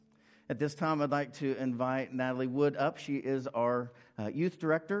At this time, I'd like to invite Natalie Wood up. She is our youth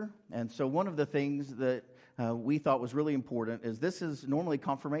director. And so one of the things that we thought was really important is this is normally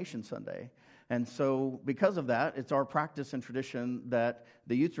Confirmation Sunday. And so because of that, it's our practice and tradition that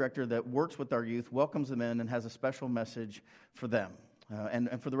the youth director that works with our youth welcomes them in and has a special message for them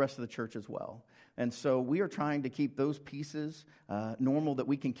and for the rest of the church as well. And so we are trying to keep those pieces normal that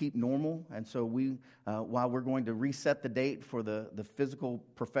we can keep normal. And so while we're going to reset the date for the physical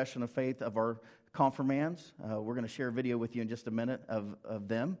profession of faith of our confirmands, we're going to share a video with you in just a minute of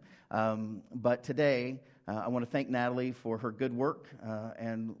them. But today, I want to thank Natalie for her good work,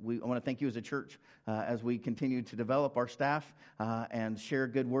 and I want to thank you as a church as we continue to develop our staff and share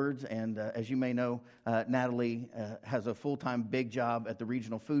good words. And as you may know, Natalie has a full-time big job at the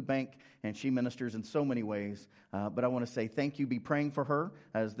Regional Food Bank, and she ministers in so many ways. But I want to say thank you. Be praying for her,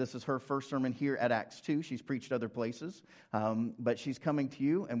 as this is her first sermon here at Acts 2. She's preached other places, but she's coming to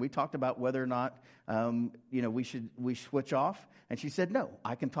you. And we talked about whether or not we switch off, and she said, "No,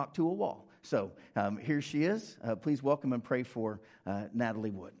 I can talk to a wall." So here she is. Please welcome and pray for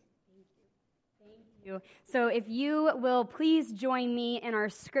Natalie Wood. Thank you. So if you will please join me in our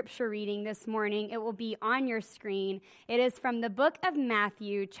scripture reading this morning, it will be on your screen. It is from the book of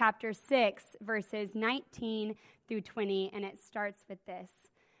Matthew, chapter 6, verses 19 through 20, and it starts with this.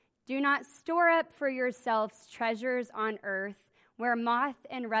 "Do not store up for yourselves treasures on earth, where moth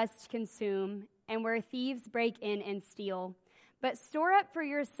and rust consume, and where thieves break in and steal. But store up for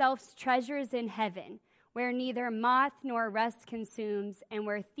yourselves treasures in heaven, where neither moth nor rust consumes, and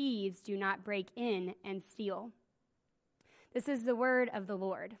where thieves do not break in and steal." This is the word of the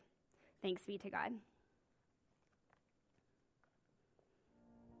Lord. Thanks be to God.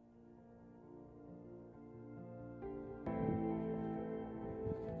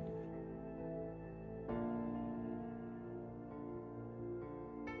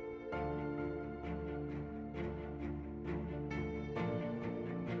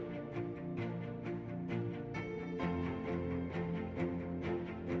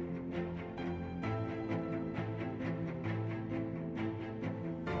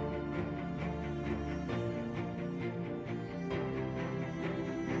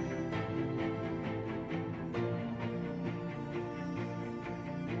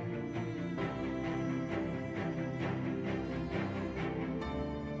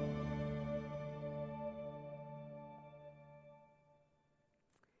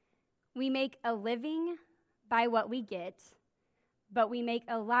 We make a living by what we get, but we make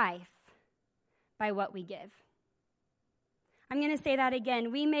a life by what we give. I'm going to say that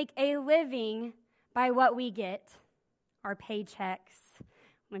again. We make a living by what we get, our paychecks.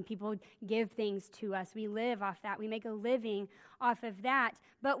 When people give things to us, we live off that. We make a living off of that,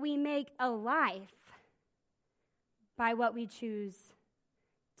 but we make a life by what we choose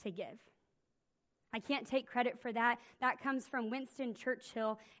to give. I can't take credit for that. That comes from Winston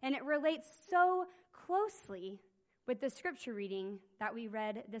Churchill, and it relates so closely with the scripture reading that we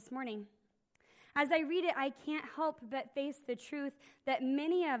read this morning. As I read it, I can't help but face the truth that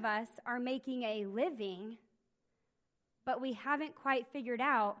many of us are making a living, but we haven't quite figured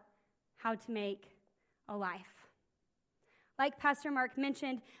out how to make a life. Like Pastor Mark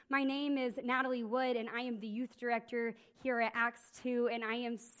mentioned, my name is Natalie Wood, and I am the youth director here at Acts 2, and I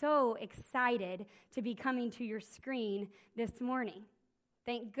am so excited to be coming to your screen this morning.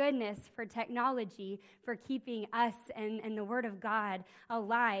 Thank goodness for technology, for keeping us and the Word of God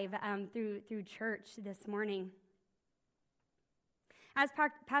alive through church this morning. As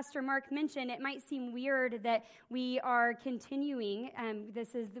Pastor Mark mentioned, it might seem weird that we are continuing.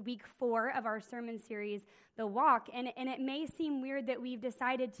 This is the week 4 of our sermon series, The Walk, and it may seem weird that we've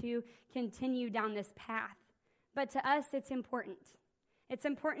decided to continue down this path. But to us, it's important. It's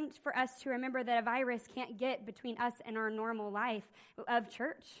important for us to remember that a virus can't get between us and our normal life of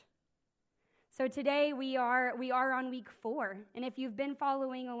church. So today we are on week 4, and if you've been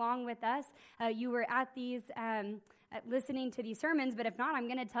following along with us, you were at these listening to these sermons, but if not, I'm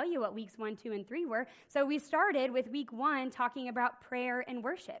going to tell you what weeks 1, 2, and 3 were. So we started with week 1 talking about prayer and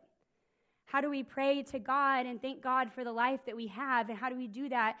worship. How do we pray to God and thank God for the life that we have, and how do we do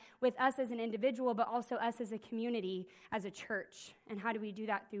that with us as an individual, but also us as a community, as a church, and how do we do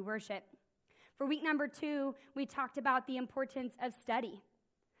that through worship? For week number 2, we talked about the importance of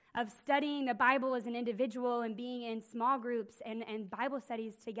studying the Bible as an individual and being in small groups and Bible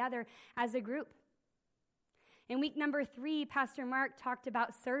studies together as a group. In week number 3, Pastor Mark talked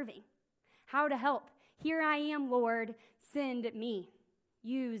about serving, how to help. Here I am, Lord, send me,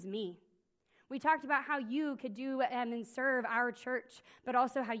 use me. We talked about how you could do and serve our church, but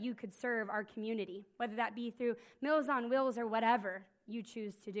also how you could serve our community, whether that be through Meals on Wheels or whatever you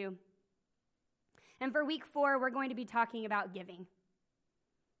choose to do. And for week 4, we're going to be talking about giving.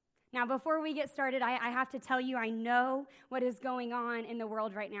 Now, before we get started, I have to tell you, I know what is going on in the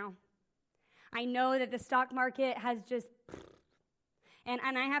world right now. I know that the stock market has just, and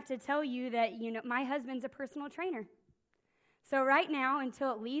I have to tell you that, my husband's a personal trainer. So right now,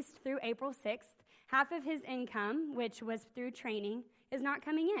 until at least through April 6th, half of his income, which was through training, is not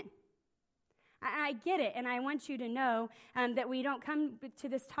coming in. I get it, and I want you to know that we don't come to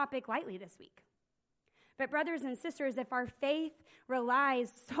this topic lightly this week. But brothers and sisters, if our faith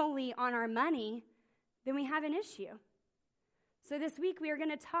relies solely on our money, then we have an issue. So this week we are going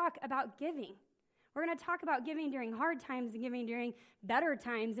to talk about giving. We're going to talk about giving during hard times and giving during better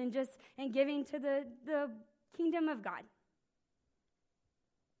times and giving to the kingdom of God.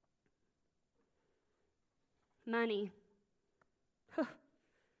 Money.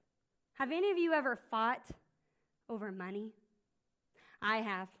 Have any of you ever fought over money? I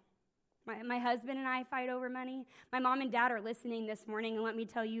have. My husband and I fight over money. My mom and dad are listening this morning, and let me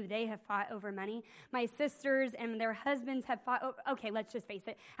tell you, they have fought over money. My sisters and their husbands have fought over, okay, let's just face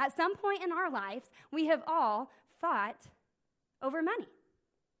it. At some point in our lives, we have all fought over money.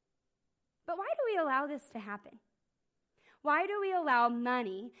 But why do we allow this to happen? Why do we allow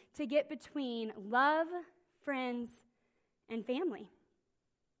money to get between love, friends, and family?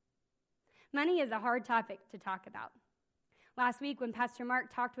 Money is a hard topic to talk about. Last week when Pastor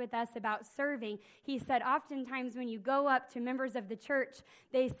Mark talked with us about serving, he said oftentimes when you go up to members of the church,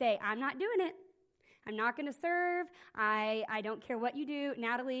 they say, I'm not doing it. I'm not going to serve. I don't care what you do.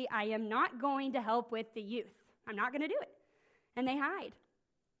 Natalie, I am not going to help with the youth. I'm not going to do it. And they hide.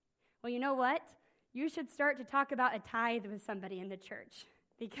 Well, you know what? You should start to talk about a tithe with somebody in the church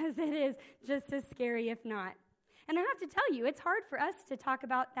because it is just as scary, if not. And I have to tell you, it's hard for us to talk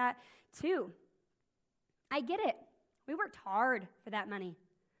about that too. I get it. We worked hard for that money.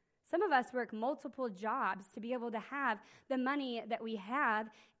 Some of us work multiple jobs to be able to have the money that we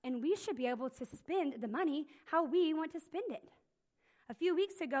have, and we should be able to spend the money how we want to spend it. A few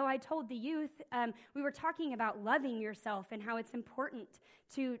weeks ago, I told the youth, we were talking about loving yourself and how it's important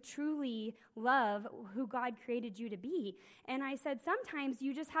to truly love who God created you to be. And I said, sometimes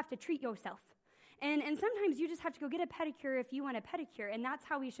you just have to treat yourself. And sometimes you just have to go get a pedicure if you want a pedicure, and that's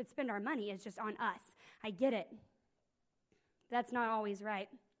how we should spend our money, is just on us. I get it. That's not always right.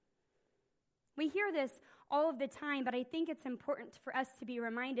 We hear this all of the time, but I think it's important for us to be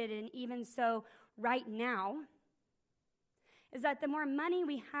reminded, and even so right now, is that the more money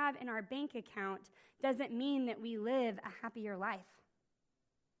we have in our bank account doesn't mean that we live a happier life.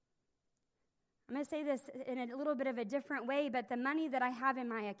 I'm going to say this in a little bit of a different way, but the money that I have in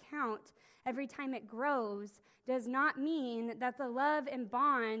my account, every time it grows, does not mean that the love and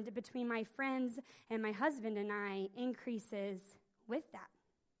bond between my friends and my husband and I increases with that.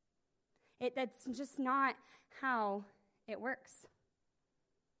 That's just not how it works.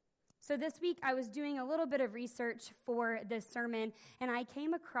 So this week I was doing a little bit of research for this sermon, and I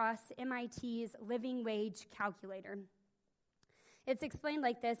came across MIT's living wage calculator. It's explained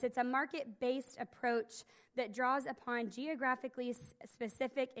like this. It's a market-based approach that draws upon geographically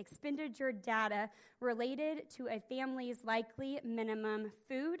specific expenditure data related to a family's likely minimum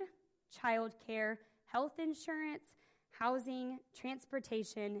food, childcare, health insurance, housing,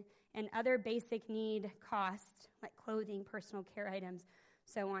 transportation, and other basic need costs like clothing, personal care items,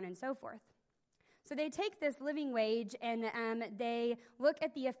 so on and so forth. So they take this living wage and they look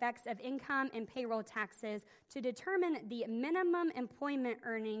at the effects of income and payroll taxes to determine the minimum employment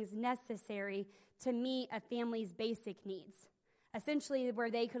earnings necessary to meet a family's basic needs, essentially where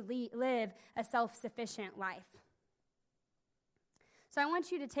they could live a self-sufficient life. So I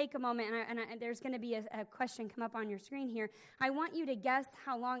want you to take a moment, and there's going to be a question come up on your screen here. I want you to guess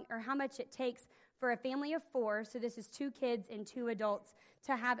how long or how much it takes for a family of 4, so this is 2 kids and 2 adults,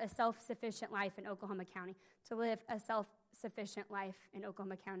 to have a self-sufficient life in Oklahoma County, to live a self-sufficient life in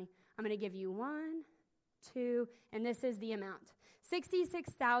Oklahoma County. I'm going to give you 1, 2, and this is the amount.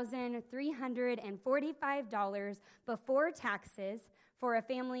 $66,345 before taxes for a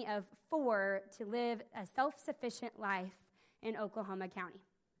family of 4 to live a self-sufficient life in Oklahoma County.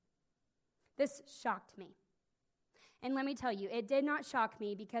 This shocked me. And let me tell you, it did not shock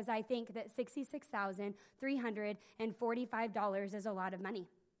me because I think that $66,345 is a lot of money.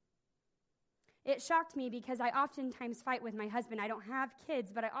 It shocked me because I oftentimes fight with my husband. I don't have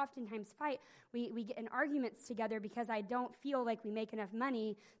kids, but I oftentimes fight. We get in arguments together because I don't feel like we make enough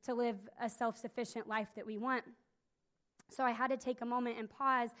money to live a self-sufficient life that we want. So I had to take a moment and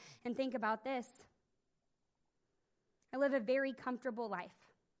pause and think about this. I live a very comfortable life.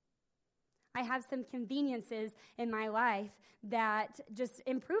 I have some conveniences in my life that just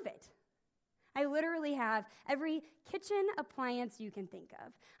improve it. I literally have every kitchen appliance you can think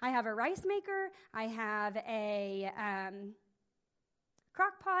of. I have a rice maker, I have a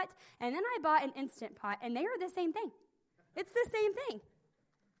crock pot, and then I bought an Instant Pot, and they are the same thing. It's the same thing.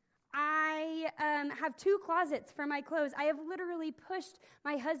 I have 2 closets for my clothes. I have literally pushed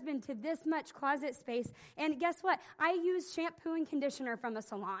my husband to this much closet space, and guess what? I use shampoo and conditioner from a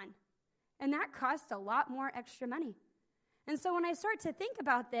salon, and that costs a lot more extra money. And so when I start to think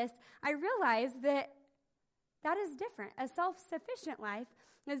about this, I realize that that is different. A self-sufficient life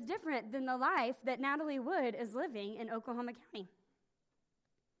is different than the life that Natalie Wood is living in Oklahoma County.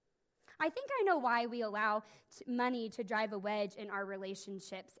 I think I know why we allow money to drive a wedge in our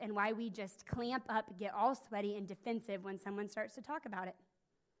relationships and why we just clamp up, get all sweaty and defensive when someone starts to talk about it.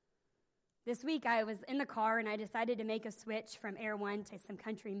 This week I was in the car and I decided to make a switch from Air One to some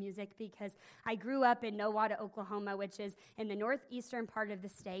country music because I grew up in Nowata, Oklahoma, which is in the northeastern part of the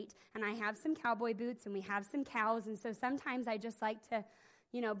state, and I have some cowboy boots and we have some cows, and so sometimes I just like to,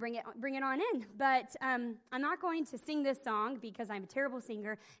 bring it on in. But I'm not going to sing this song because I'm a terrible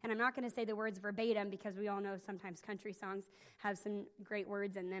singer, and I'm not going to say the words verbatim because we all know sometimes country songs have some great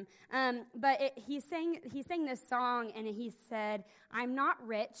words in them. But he sang this song, and he said, "I'm not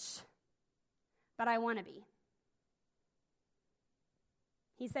rich, but I want to be."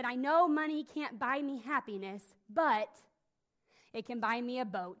 He said, "I know money can't buy me happiness, but it can buy me a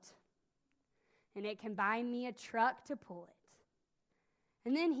boat, and it can buy me a truck to pull it."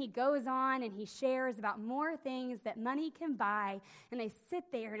 And then he goes on and he shares about more things that money can buy, and I sit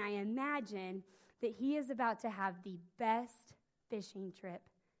there and I imagine that he is about to have the best fishing trip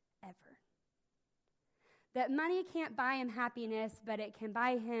ever. That money can't buy him happiness, but it can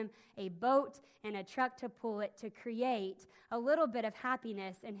buy him a boat and a truck to pull it to create a little bit of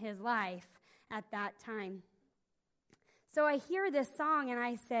happiness in his life at that time. So I hear this song and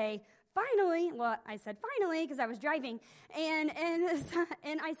I say, finally, well, I said finally because I was driving, and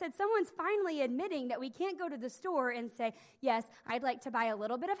I said, someone's finally admitting that we can't go to the store and say, yes, I'd like to buy a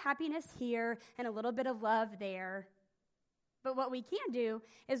little bit of happiness here and a little bit of love there. But what we can do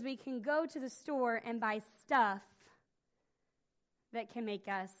is we can go to the store and buy stuff that can make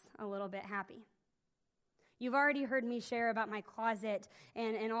us a little bit happy. You've already heard me share about my closet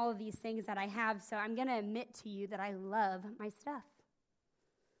and all of these things that I have, so I'm going to admit to you that I love my stuff.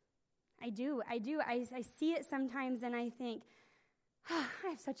 I do. I see it sometimes and I think, I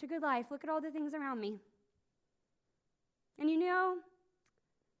have such a good life. Look at all the things around me. And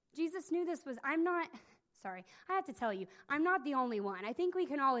Jesus knew this was, I have to tell you, I'm not the only one. I think we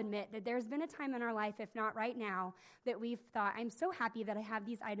can all admit that there's been a time in our life, if not right now, that we've thought, I'm so happy that I have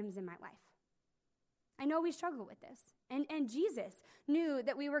these items in my life. I know we struggle with this. And Jesus knew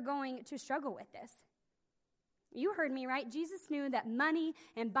that we were going to struggle with this. You heard me, right? Jesus knew that money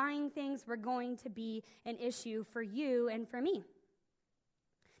and buying things were going to be an issue for you and for me.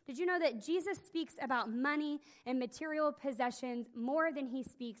 Did you know that Jesus speaks about money and material possessions more than he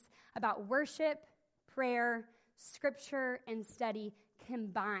speaks about worship, prayer, scripture, and study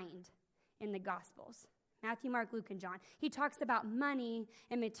combined in the Gospels? Matthew, Mark, Luke, and John. He talks about money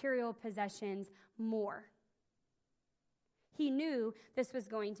and material possessions more. He knew this was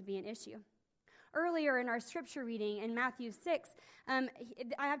going to be an issue. Earlier in our scripture reading in Matthew 6, I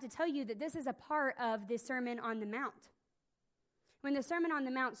have to tell you that this is a part of the Sermon on the Mount. When the Sermon on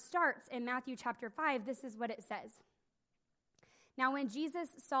the Mount starts in Matthew chapter 5, this is what it says. Now when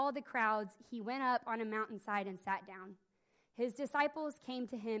Jesus saw the crowds, he went up on a mountainside and sat down. His disciples came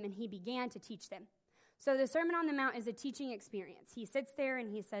to him and he began to teach them. So the Sermon on the Mount is a teaching experience. He sits there and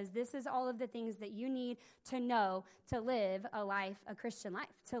he says, this is all of the things that you need to know to live a Christian life,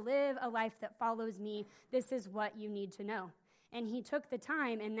 to live a life that follows me. This is what you need to know. And he took the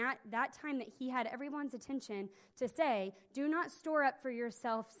time, and that time that he had everyone's attention to say, do not store up for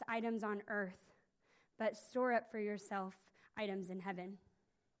yourselves items on earth, but store up for yourself items in heaven.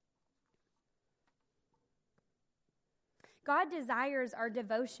 God desires our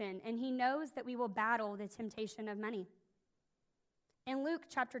devotion, and he knows that we will battle the temptation of money. In Luke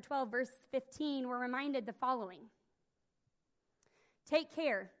chapter 12, verse 15, we're reminded the following. Take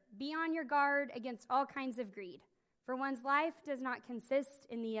care, be on your guard against all kinds of greed, for one's life does not consist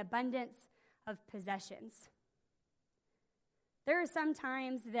in the abundance of possessions. There are some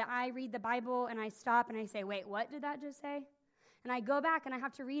times that I read the Bible and I stop and I say, wait, what did that just say? And I go back and I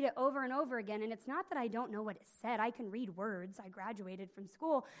have to read it over and over again. And it's not that I don't know what it said. I can read words. I graduated from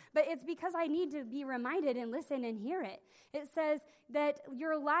school. But it's because I need to be reminded and listen and hear it. It says that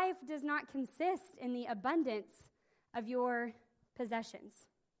your life does not consist in the abundance of your possessions.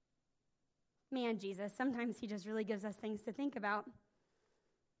 Man, Jesus, sometimes he just really gives us things to think about.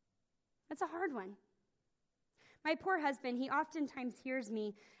 That's a hard one. My poor husband, he oftentimes hears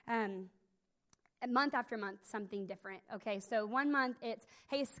me month after month, something different. Okay, so one month it's,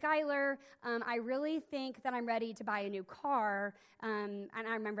 hey, Skylar, I really think that I'm ready to buy a new car, and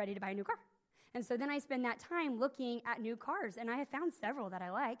I'm ready to buy a new car. And so then I spend that time looking at new cars, and I have found several that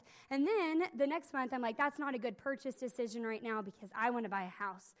I like. And then the next month, I'm like, that's not a good purchase decision right now because I want to buy a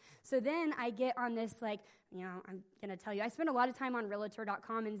house. So then I get on this, like, I'm going to tell you, I spend a lot of time on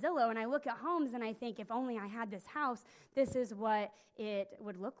Realtor.com and Zillow, and I look at homes, and I think, if only I had this house, this is what it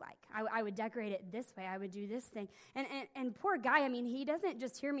would look like. I would decorate it this way. I would do this thing. And poor guy, he doesn't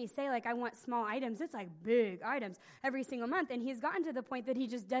just hear me say, like, I want small items. It's like big items every single month. And he's gotten to the point that he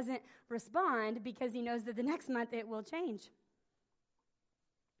just doesn't respond because he knows that the next month it will change.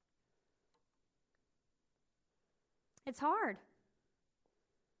 It's hard.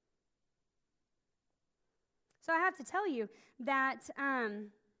 So I have to tell you that, I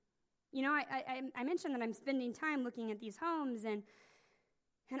mentioned that I'm spending time looking at these homes, and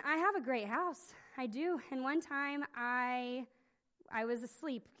I have a great house. I do. And one time I was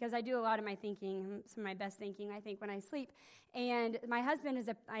asleep because I do a lot of my thinking, some of my best thinking, I think, when I sleep. And my husband is,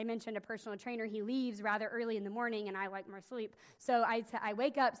 I mentioned, a personal trainer. He leaves rather early in the morning, and I like more sleep. So I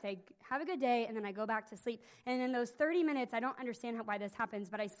wake up, say, have a good day, and then I go back to sleep. And in those 30 minutes, I don't understand why this happens,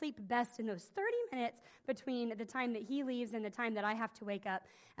 but I sleep best in those 30 minutes between the time that he leaves and the time that I have to wake up.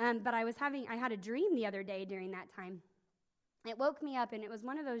 But I had a dream the other day during that time. It woke me up, and it was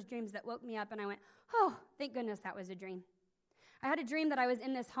one of those dreams that woke me up, and I went, oh, thank goodness that was a dream. I had a dream that I was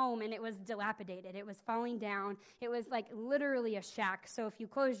in this home, and it was dilapidated. It was falling down. It was like literally a shack. So if you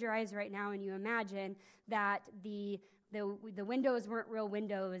close your eyes right now and you imagine that the windows weren't real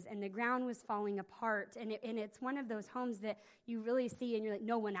windows, and the ground was falling apart, and it's one of those homes that you really see, and you're like,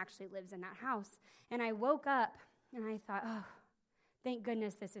 no one actually lives in that house. And I woke up, and I thought, oh, thank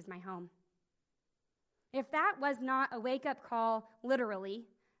goodness this is my home. If that was not a wake-up call, literally,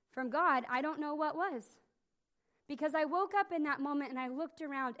 from God, I don't know what was. Because I woke up in that moment and I looked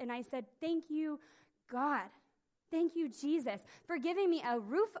around and I said, thank you, God. Thank you, Jesus, for giving me a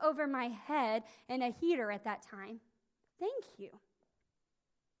roof over my head and a heater at that time. Thank you.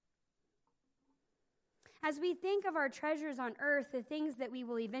 As we think of our treasures on earth, the things that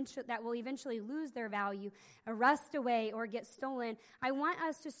will eventually lose their value, rust away, or get stolen, I want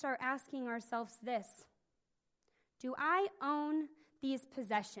us to start asking ourselves this: do I own these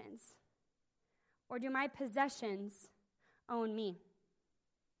possessions? Or do my possessions own me?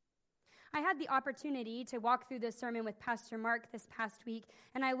 I had the opportunity to walk through this sermon with Pastor Mark this past week,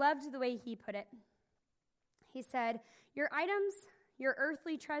 and I loved the way he put it. He said, your items, your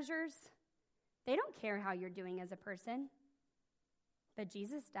earthly treasures, they don't care how you're doing as a person, but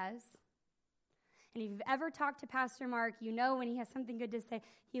Jesus does. And if you've ever talked to Pastor Mark, you know when he has something good to say,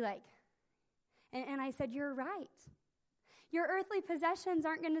 and I said, you're right. Your earthly possessions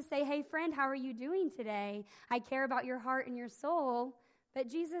aren't going to say, hey, friend, how are you doing today? I care about your heart and your soul, but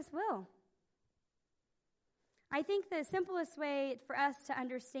Jesus will. I think the simplest way for us to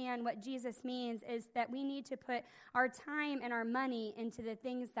understand what Jesus means is that we need to put our time and our money into the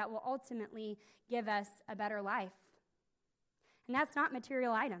things that will ultimately give us a better life. And that's not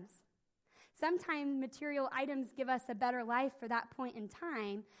material items. Sometimes material items give us a better life for that point in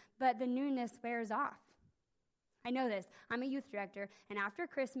time, but the newness wears off. I know this. I'm a youth director, and after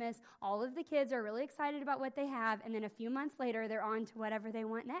Christmas, all of the kids are really excited about what they have, and then a few months later, they're on to whatever they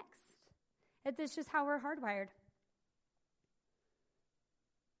want next. It's just how we're hardwired.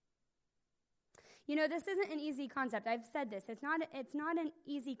 This isn't an easy concept. I've said this. It's not an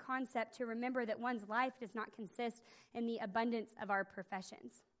easy concept to remember that one's life does not consist in the abundance of our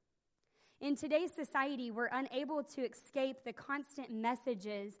professions. In today's society, we're unable to escape the constant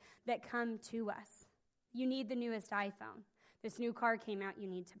messages that come to us. You need the newest iPhone. This new car came out, you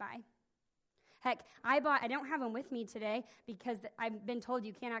need to buy. Heck, I don't have them with me today because I've been told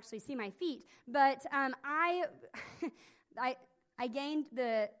you can't actually see my feet, but I gained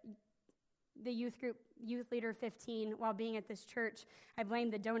the youth leader 15 while being at this church. I blame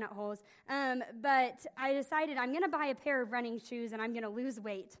the donut holes. But I decided I'm going to buy a pair of running shoes and I'm going to lose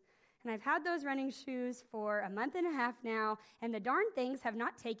weight. And I've had those running shoes for a month and a half now, and the darn things have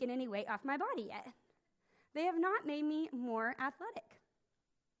not taken any weight off my body yet. They have not made me more athletic.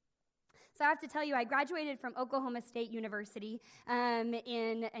 So I have to tell you, I graduated from Oklahoma State University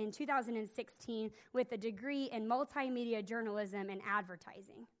in 2016 with a degree in multimedia journalism and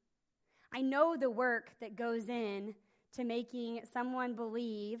advertising. I know the work that goes in to making someone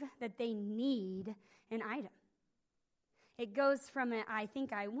believe that they need an item. It goes from an I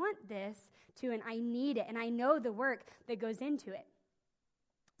think I want this to an I need it, and I know the work that goes into it.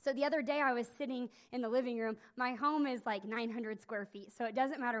 So the other day I was sitting in the living room. My home is like 900 square feet, so it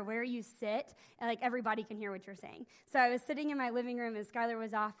doesn't matter where you sit, like everybody can hear what you're saying. So I was sitting in my living room and Skylar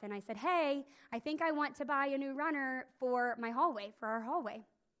was off, and I said, hey, I think I want to buy a new runner for my hallway, for our hallway.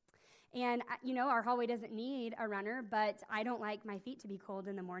 And, our hallway doesn't need a runner, but I don't like my feet to be cold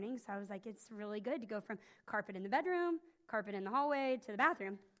in the morning, so I was like, it's really good to go from carpet in the bedroom, carpet in the hallway, to the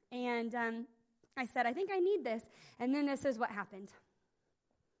bathroom. And I said, I think I need this. And then this is what happened.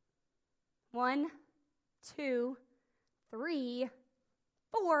 1, 2, 3,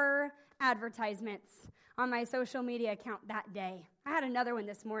 4 advertisements on my social media account that day. I had another one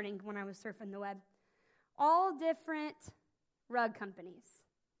this morning when I was surfing the web. All different rug companies.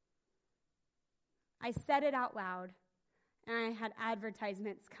 I said it out loud, and I had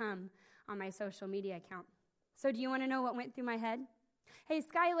advertisements come on my social media account. So do you want to know what went through my head? Hey,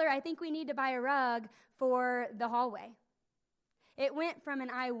 Skylar, I think we need to buy a rug for the hallway. It went from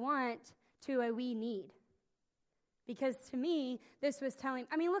an I want to a we need. Because to me, this was telling,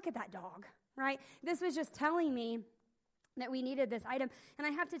 look at that dog, right? This was just telling me that we needed this item. And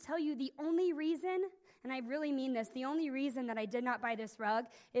I have to tell you, the only reason, and I really mean this, the only reason that I did not buy this rug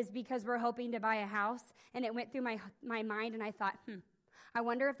is because we're hoping to buy a house. And it went through my mind, and I thought, I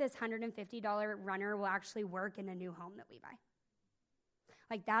wonder if this $150 runner will actually work in a new home that we buy.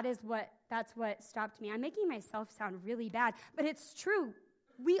 Like, that's what stopped me. I'm making myself sound really bad, but it's true.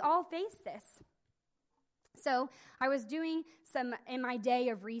 We all face this. So I was doing in my day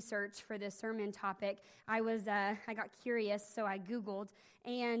of research for this sermon topic, I got curious, so I Googled,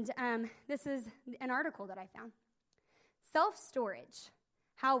 and this is an article that I found. Self-storage,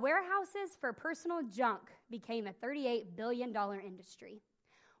 how warehouses for personal junk became a $38 billion industry.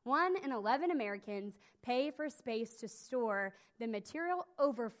 1 in 11 Americans pay for space to store the material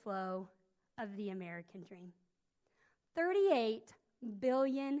overflow of the American dream. $38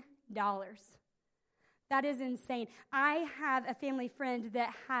 billion. That is insane. I have a family friend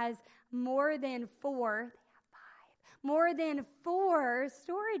that has more than 4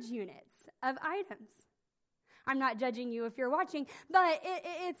 storage units of items. I'm not judging you if you're watching, but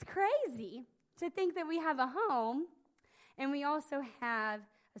it's crazy to think that we have a home and we also have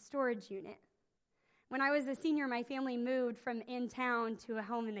a storage unit. When I was a senior, my family moved from in town to a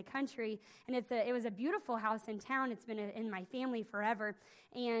home in the country, and it was a beautiful house in town. It's been in my family forever,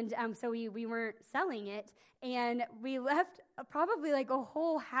 and so we weren't selling it, and we left probably like a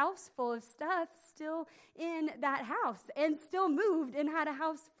whole house full of stuff still in that house, and still moved and had a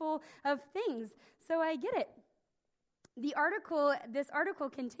house full of things. So I get it. This article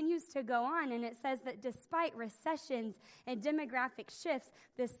continues to go on, and it says that despite recessions and demographic shifts,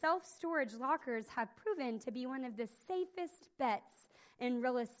 the self-storage lockers have proven to be one of the safest bets in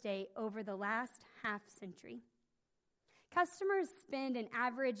real estate over the last half century. Customers spend an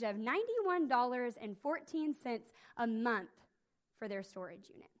average of $91.14 a month for their storage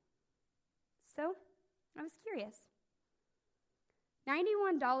unit. So, I was curious.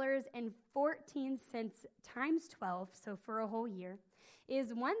 $91.14 times 12, so for a whole year,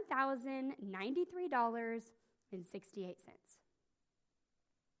 is $1,093.68.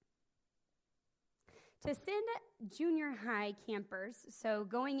 To send junior high campers, so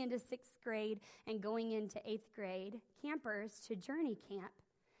going into 6th grade and going into 8th grade campers to Journey Camp,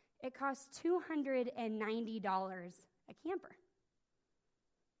 it costs $290 a camper.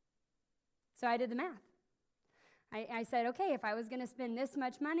 So I did the math. I said, okay, if I was going to spend this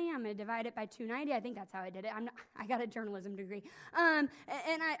much money, I'm going to divide it by 290. I think that's how I did it. I got a journalism degree. And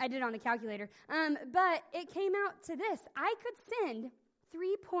I did it on a calculator. But it came out to this. I could send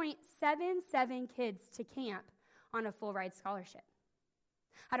 3.77 kids to camp on a full ride scholarship.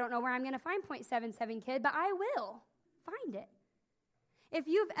 I don't know where I'm going to find 0.77 kid, but I will find it. If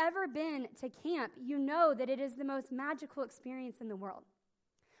you've ever been to camp, you know that it is the most magical experience in the world.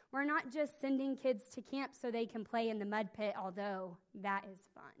 We're not just sending kids to camp so they can play in the mud pit, although that is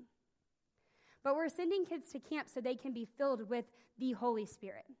fun. But we're sending kids to camp so they can be filled with the Holy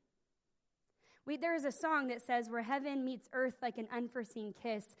Spirit. There is a song that says, where heaven meets earth like an unforeseen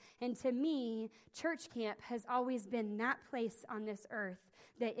kiss. And to me, church camp has always been that place on this earth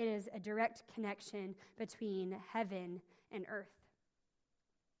that it is a direct connection between heaven and earth.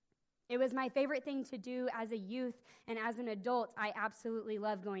 It was my favorite thing to do as a youth, and as an adult, I absolutely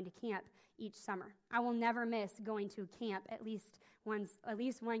love going to camp each summer. I will never miss going to camp, at least one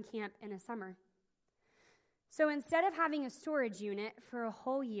camp in a summer. So instead of having a storage unit for a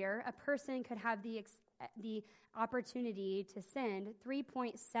whole year, a person could have the opportunity to send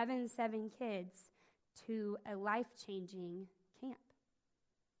 3.77 kids to a life-changing camp,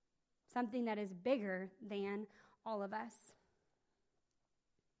 something that is bigger than all of us.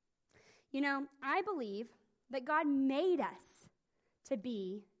 You know, I believe that God made us to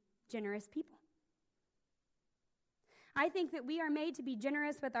be generous people. I think that we are made to be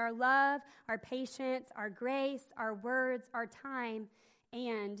generous with our love, our patience, our grace, our words, our time,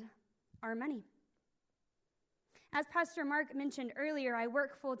 and our money. As Pastor Mark mentioned earlier, I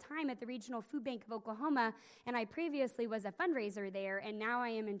work full-time at the Regional Food Bank of Oklahoma, and I previously was a fundraiser there, and now I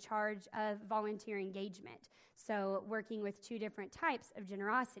am in charge of volunteer engagement. So working with two different types of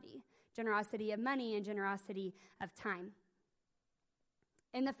generosity of money and generosity of time.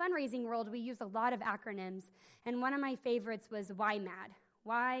 In the fundraising world, we use a lot of acronyms, and one of my favorites was YMAD,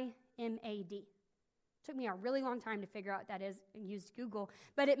 Y-M-A-D. Took me a really long time to figure out what that is and used Google,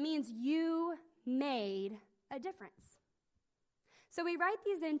 but it means you made a difference. So we write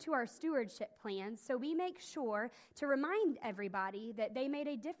these into our stewardship plans, so we make sure to remind everybody that they made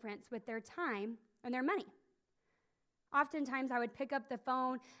a difference with their time and their money. Oftentimes, I would pick up the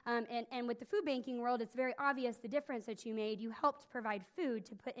phone, and with the food banking world, it's very obvious the difference that you made. You helped provide food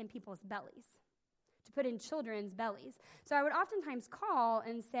to put in people's bellies, to put in children's bellies. So I would oftentimes call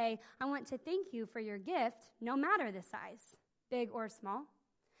and say, I want to thank you for your gift, no matter the size, big or small,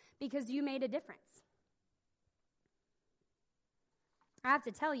 because you made a difference. I have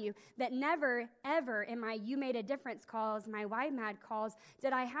to tell you that never, ever in my You Made a Difference calls, my YMAD calls,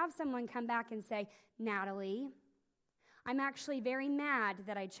 did I have someone come back and say, Natalie, I'm actually very mad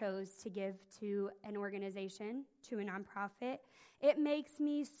that I chose to give to an organization, to a nonprofit. It makes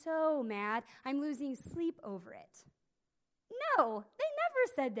me so mad. I'm losing sleep over it. No, they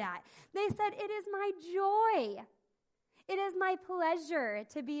never said that. They said, it is my joy. It is my pleasure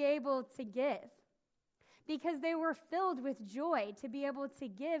to be able to give. Because they were filled with joy to be able to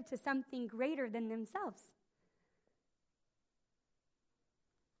give to something greater than themselves.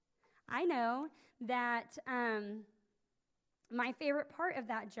 I know that my favorite part of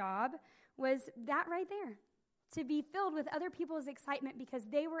that job was that right there, to be filled with other people's excitement because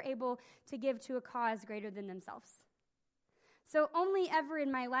they were able to give to a cause greater than themselves. So only ever in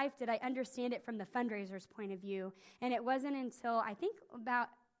my life did I understand it from the fundraiser's point of view, and it wasn't until I think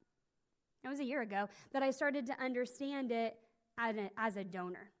it was a year ago that I started to understand it as a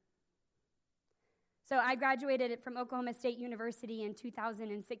donor. So I graduated from Oklahoma State University in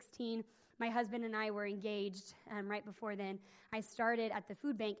 2016. My husband and I were engaged right before then. I started at the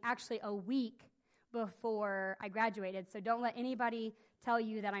food bank actually a week before I graduated. So don't let anybody tell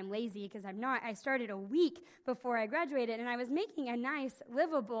you that I'm lazy, because I'm not. I started a week before I graduated, and I was making a nice,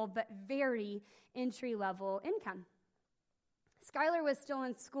 livable, but very entry-level income. Skylar was still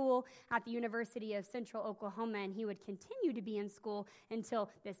in school at the University of Central Oklahoma, and he would continue to be in school until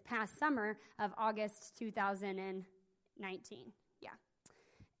this past summer of August 2019. Yeah.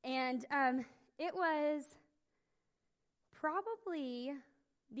 And it was probably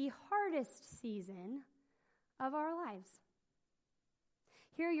the hardest season of our lives.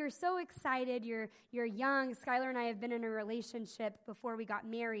 Here you're so excited, you're young. Skylar and I have been in a relationship before we got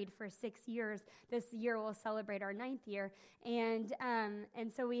married for 6 years. This year we'll celebrate our 9th year. And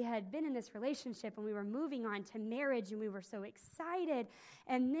so we had been in this relationship, and we were moving on to marriage, and we were so excited.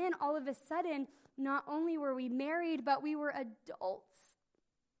 And then all of a sudden, not only were we married, but we were adults.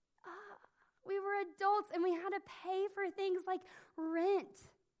 We were adults, and we had to pay for things like rent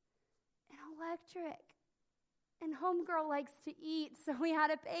and electric. And homegirl likes to eat, so we had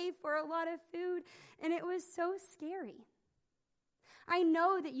to pay for a lot of food, and it was so scary. I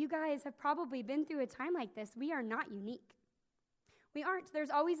know that you guys have probably been through a time like this. We are not unique. We aren't. There's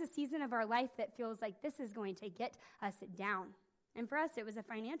always a season of our life that feels like this is going to get us down. And for us, it was a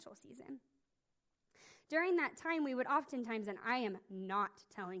financial season. During that time, we would oftentimes, and I am not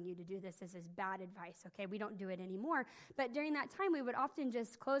telling you to do this, this is bad advice, okay? We don't do it anymore. But during that time, we would often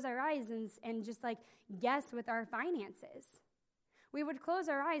just close our eyes and just like guess with our finances. We would close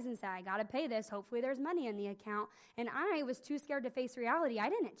our eyes and say, I got to pay this. Hopefully there's money in the account. And I was too scared to face reality. I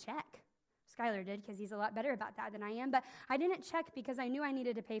didn't check. Skylar did, because he's a lot better about that than I am. But I didn't check because I knew I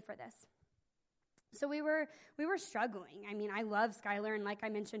needed to pay for this. So we were struggling. I mean, I love Skylar, and like I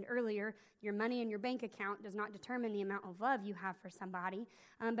mentioned earlier, your money in your bank account does not determine the amount of love you have for somebody,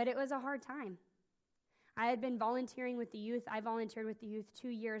 but it was a hard time. I had been volunteering with the youth. I volunteered with the youth 2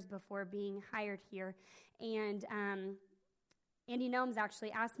 years before being hired here, and Andy Nomes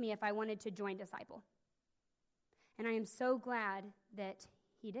actually asked me if I wanted to join Disciple, and I am so glad that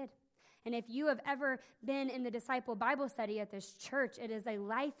he did. And if you have ever been in the Disciple Bible study at this church, it is a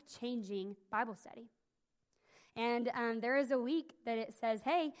life-changing Bible study. And there is a week that it says,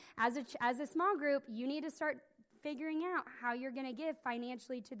 hey, as a small group, you need to start figuring out how you're going to give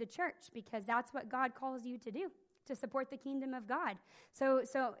financially to the church, because that's what God calls you to do. to support the kingdom of God. So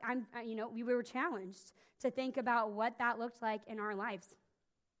we were challenged to think about what that looked like in our lives.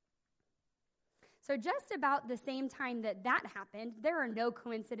 So just about the same time that happened, there are no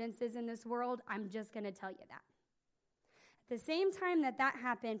coincidences in this world. I'm just going to tell you that. At the same time that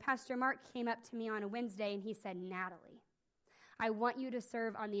happened, Pastor Mark came up to me on a Wednesday and he said, Natalie, I want you to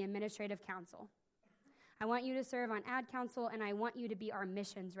serve on the administrative council. I want you to serve on ad council, and I want you to be our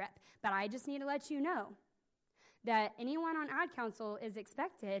missions rep. But I just need to let you know that anyone on ad council is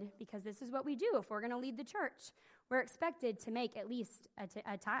expected, because this is what we do if we're going to lead the church, we're expected to make at least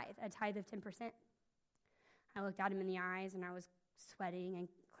a tithe of 10%. I looked at him in the eyes, and I was sweating and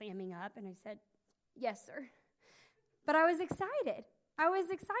clamming up, and I said, yes, sir. But I was excited. I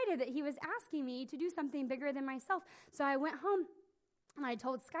was excited that he was asking me to do something bigger than myself. So I went home, and I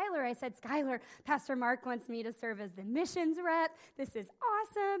told Skylar, I said, Skylar, Pastor Mark wants me to serve as the missions rep. This is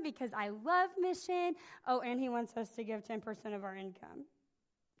awesome because I love mission. Oh, and he wants us to give 10% of our income.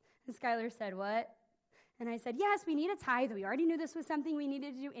 And Skylar said, what? And I said, yes, we need a tithe. We already knew this was something we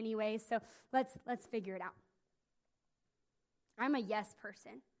needed to do anyway, so let's figure it out. I'm a yes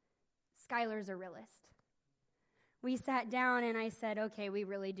person. Skylar's a realist. We sat down and I said, okay, we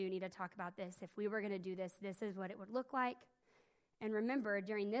really do need to talk about this. If we were going to do this, this is what it would look like. And remember,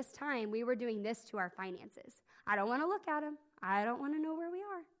 during this time, we were doing this to our finances. I don't want to look at them. I don't want to know where we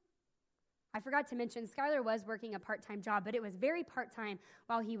are. I forgot to mention, Skylar was working a part-time job, but it was very part-time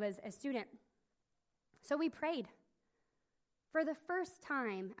while he was a student. So we prayed. For the first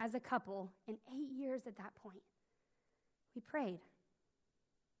time as a couple in 8 years at that point, we prayed.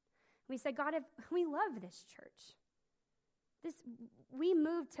 We said, God, if we love this church. We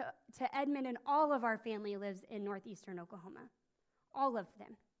moved to Edmond, and all of our family lives in northeastern Oklahoma. All of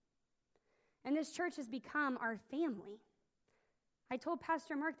them. And this church has become our family. I told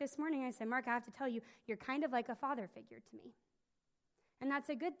Pastor Mark this morning, I said, Mark, I have to tell you, you're kind of like a father figure to me. And that's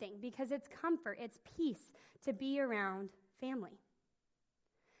a good thing because it's comfort, it's peace to be around family.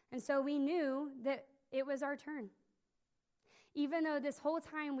 And so we knew that it was our turn. Even though this whole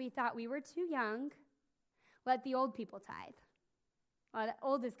time we thought we were too young, let the old people tithe. Well,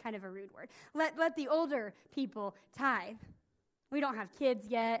 old is kind of a rude word. Let the older people tithe. We don't have kids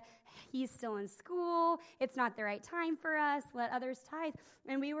yet. He's still in school. It's not the right time for us. Let others tithe.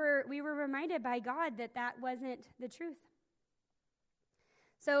 And we were reminded by God that wasn't the truth.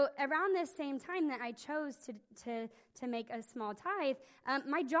 So around this same time that I chose to make a small tithe,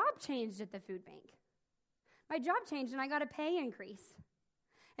 my job changed at the food bank. My job changed, and I got a pay increase.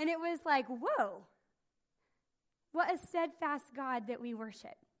 And it was like, whoa. What a steadfast God that we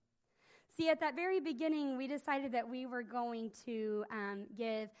worship. See, at that very beginning, we decided that we were going to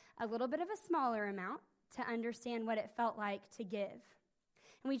give a little bit of a smaller amount to understand what it felt like to give.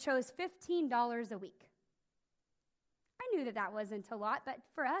 And we chose $15 a week. I knew that wasn't a lot, but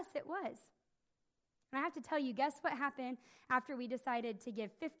for us, it was. And I have to tell you, guess what happened after we decided to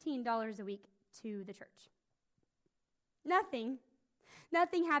give $15 a week to the church? Nothing.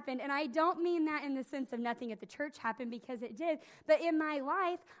 Nothing happened, and I don't mean that in the sense of nothing at the church happened, because it did, but in my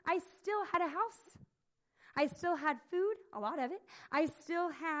life, I still had a house. I still had food, a lot of it. I still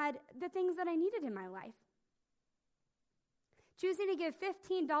had the things that I needed in my life. Choosing to give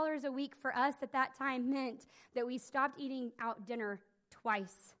 $15 a week for us at that time meant that we stopped eating out dinner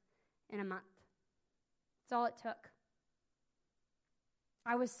twice in a month. That's all it took.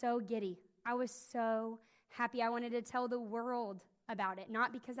 I was so giddy. I was so happy. I wanted to tell the world about it,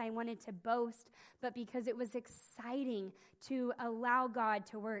 not because I wanted to boast, but because it was exciting to allow God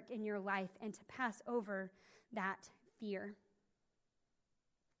to work in your life and to pass over that fear.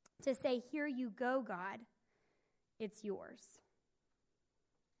 To say, here you go, God, it's yours.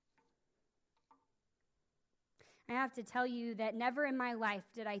 I have to tell you that never in my life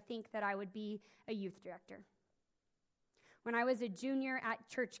did I think that I would be a youth director. When I was a junior at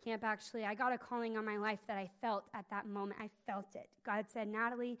church camp, actually, I got a calling on my life that I felt at that moment. I felt it. God said,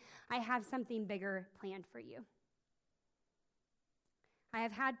 Natalie, I have something bigger planned for you. I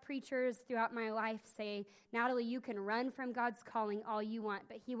have had preachers throughout my life say, Natalie, you can run from God's calling all you want,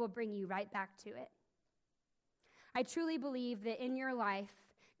 but he will bring you right back to it. I truly believe that in your life,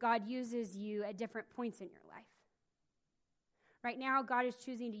 God uses you at different points in your life. Right now, God is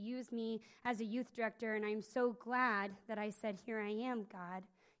choosing to use me as a youth director, and I'm so glad that I said, here I am, God,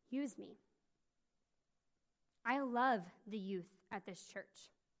 use me. I love the youth at this church.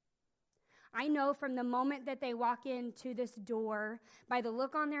 I know from the moment that they walk into this door, by the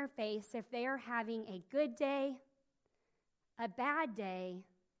look on their face, if they are having a good day, a bad day,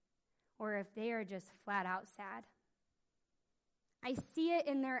 or if they are just flat out sad. I see it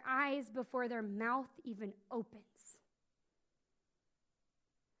in their eyes before their mouth even opens.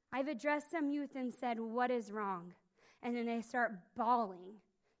 I've addressed some youth and said, what is wrong? And then they start bawling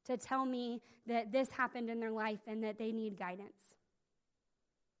to tell me that this happened in their life and that they need guidance.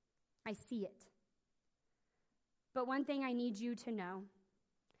 I see it. But one thing I need you to know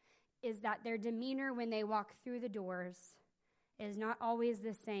is that their demeanor when they walk through the doors is not always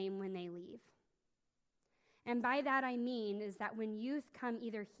the same when they leave. And by that I mean is that when youth come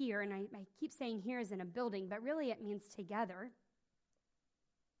either here, and I keep saying here as in a building, but really it means together,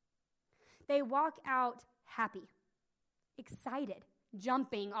 they walk out happy, excited,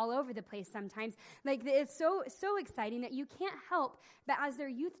 jumping all over the place sometimes. Like, it's so exciting that you can't help but as their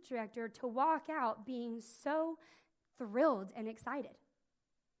youth director to walk out being so thrilled and excited.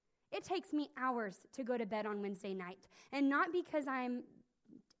 It takes me hours to go to bed on Wednesday night, and not because I'm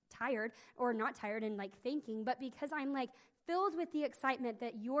tired or not tired and like thinking, but because I'm like filled with the excitement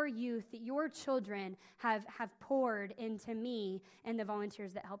that your youth, that your children have poured into me and the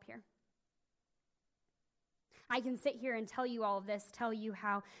volunteers that help here. I can sit here and tell you all of this, tell you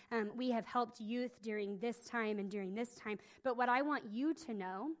how we have helped youth during this time and during this time, but what I want you to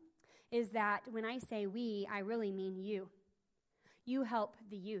know is that when I say we, I really mean you. You help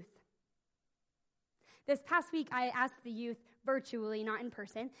the youth. This past week, I asked the youth virtually, not in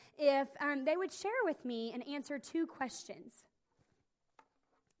person, if they would share with me and answer 2 questions.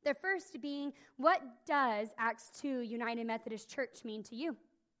 The first being, what does Acts 2 United Methodist Church mean to you?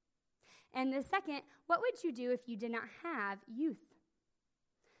 And the second, what would you do if you did not have youth?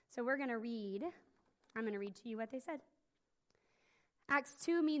 So I'm going to read to you what they said. Acts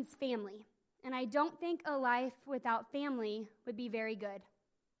 2 means family, and I don't think a life without family would be very good.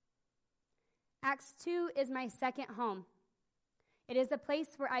 Acts 2 is my second home. It is a place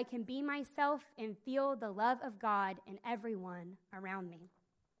where I can be myself and feel the love of God in everyone around me.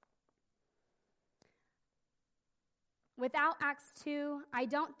 Without Acts 2, I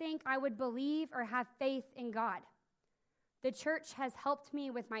don't think I would believe or have faith in God. The church has helped me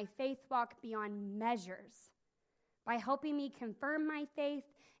with my faith walk beyond measures by helping me confirm my faith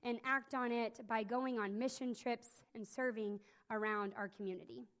and act on it by going on mission trips and serving around our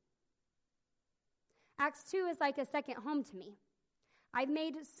community. Acts 2 is like a second home to me. I've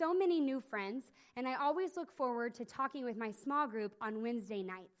made so many new friends, and I always look forward to talking with my small group on Wednesday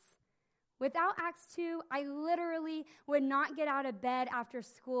nights. Without Acts 2, I literally would not get out of bed after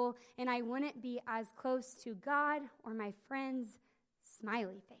school, and I wouldn't be as close to God or my friend's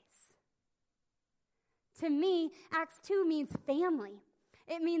smiley face. To me, Acts 2 means family.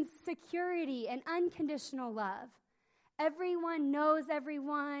 It means security and unconditional love. Everyone knows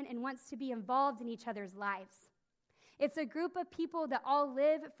everyone and wants to be involved in each other's lives. It's a group of people that all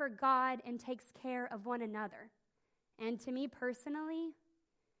live for God and takes care of one another. And to me personally,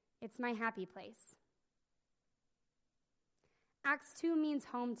 it's my happy place. Acts 2 means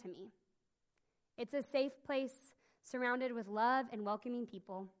home to me. It's a safe place surrounded with love and welcoming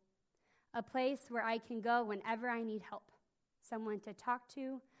people, a place where I can go whenever I need help, someone to talk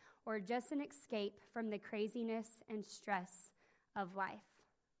to, or just an escape from the craziness and stress of life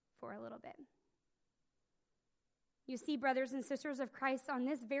for a little bit. You see, brothers and sisters of Christ, on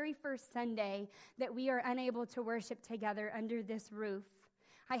this very first Sunday that we are unable to worship together under this roof,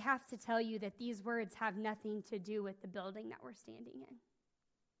 I have to tell you that these words have nothing to do with the building that we're standing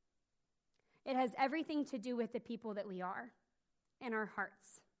in. It has everything to do with the people that we are and our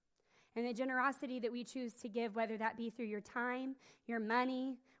hearts and the generosity that we choose to give, whether that be through your time, your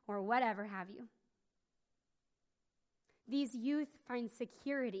money, or whatever have you. These youth find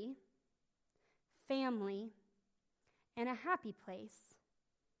security, family, and a happy place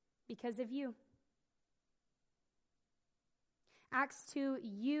because of you. Acts 2,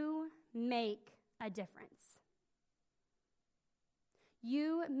 you make a difference.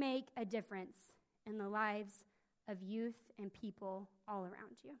 You make a difference in the lives of youth and people all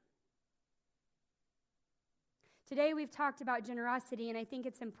around you. Today we've talked about generosity, and I think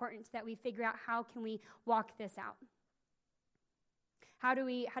it's important that we figure out how can we walk this out. How do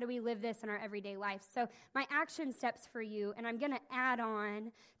we live this in our everyday life? So my action steps for you, and I'm going to add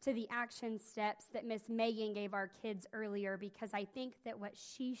on to the action steps that Miss Megan gave our kids earlier, because I think that what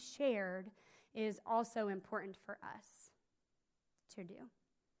she shared is also important for us to do.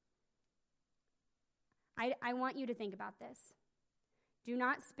 I want you to think about this. Do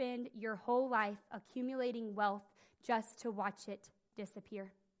not spend your whole life accumulating wealth just to watch it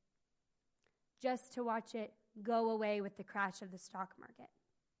disappear, just to watch it go away with the crash of the stock market,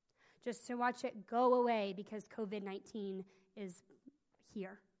 just to watch it go away because COVID-19 is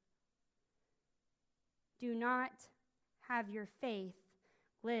here. Do not have your faith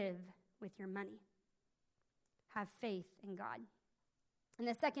live with your money. Have faith in God. And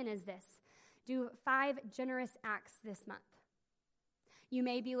the second is this: do 5 generous acts this month. You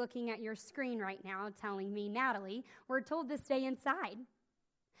may be looking at your screen right now telling me, Natalie, we're told to stay inside.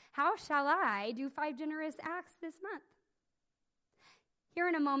 How shall I do 5 generous acts this month? Here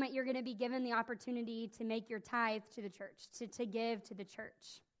in a moment, you're going to be given the opportunity to make your tithe to the church, to give to the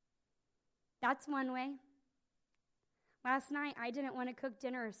church. That's one way. Last night, I didn't want to cook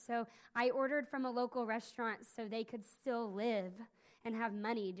dinner, so I ordered from a local restaurant so they could still live and have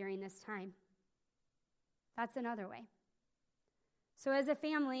money during this time. That's another way. So as a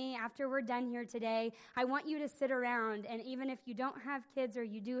family, after we're done here today, I want you to sit around, and even if you don't have kids or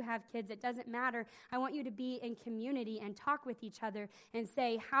you do have kids, it doesn't matter. I want you to be in community and talk with each other and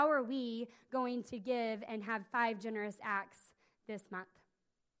say, how are we going to give and have 5 generous acts this month?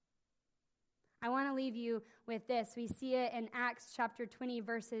 I want to leave you with this. We see it in Acts chapter 20,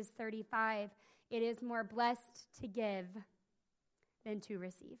 verses 35. It is more blessed to give than to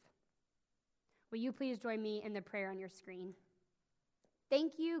receive. Will you please join me in the prayer on your screen?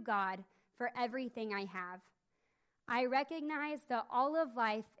 Thank you, God, for everything I have. I recognize that all of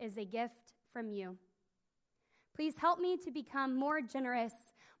life is a gift from you. Please help me to become more generous,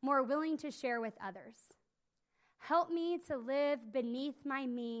 more willing to share with others. Help me to live beneath my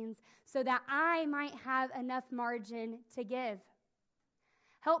means so that I might have enough margin to give.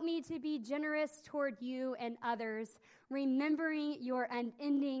 Help me to be generous toward you and others, remembering your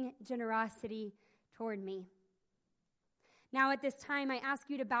unending generosity toward me. Now at this time, I ask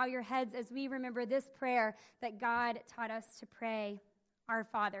you to bow your heads as we remember this prayer that God taught us to pray. Our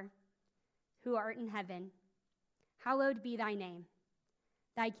Father, who art in heaven, hallowed be thy name.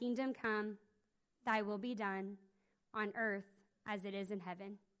 Thy kingdom come, thy will be done, on earth as it is in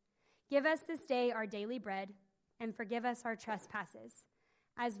heaven. Give us this day our daily bread, and forgive us our trespasses,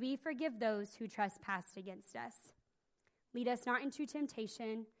 as we forgive those who trespass against us. Lead us not into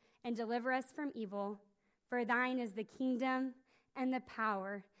temptation, and deliver us from evil. For thine is the kingdom and the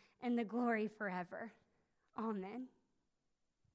power and the glory forever. Amen.